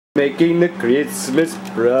Making the Christmas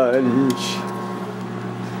brunch.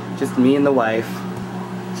 Just me and the wife.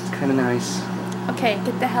 It's kind of nice. Okay,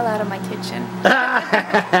 get the hell out of my kitchen.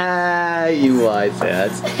 You wise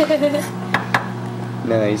ass.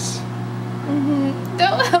 Nice. I'm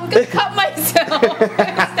gonna cut myself.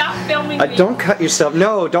 Stop filming me. Don't cut yourself.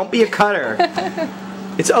 No, don't be a cutter.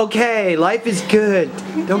 It's okay. Life is good.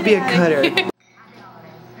 Don't be a cutter.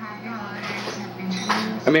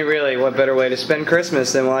 I mean, really, what better way to spend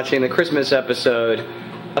Christmas than watching the Christmas episode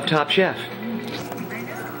of Top Chef?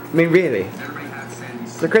 I mean, really.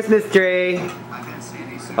 The Christmas tree.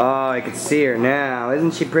 Oh, I can see her now.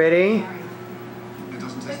 Isn't she pretty?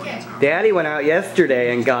 Daddy went out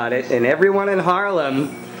yesterday and got it, and everyone in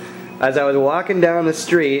Harlem, as I was walking down the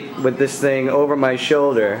street with this thing over my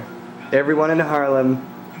shoulder, everyone in Harlem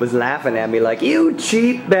was laughing at me like, "You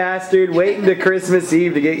cheap bastard, waiting to Christmas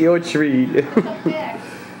Eve to get your treat." Up there.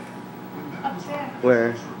 Up there.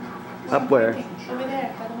 Where? Up where? Over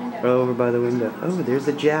there, by the window. Over by the window. Oh, there's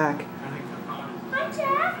a Jack. Hi,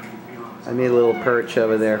 Jack. I made a little perch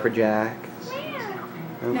over there for Jack. Where?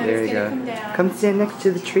 Oh, No, there he's you gonna go. come down. Come stand next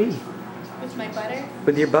to the tree. With my butter?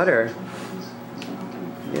 With your butter.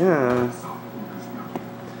 Yeah.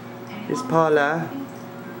 Here's Paula.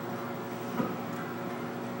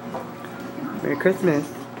 Merry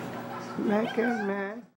Christmas. Merry Christmas.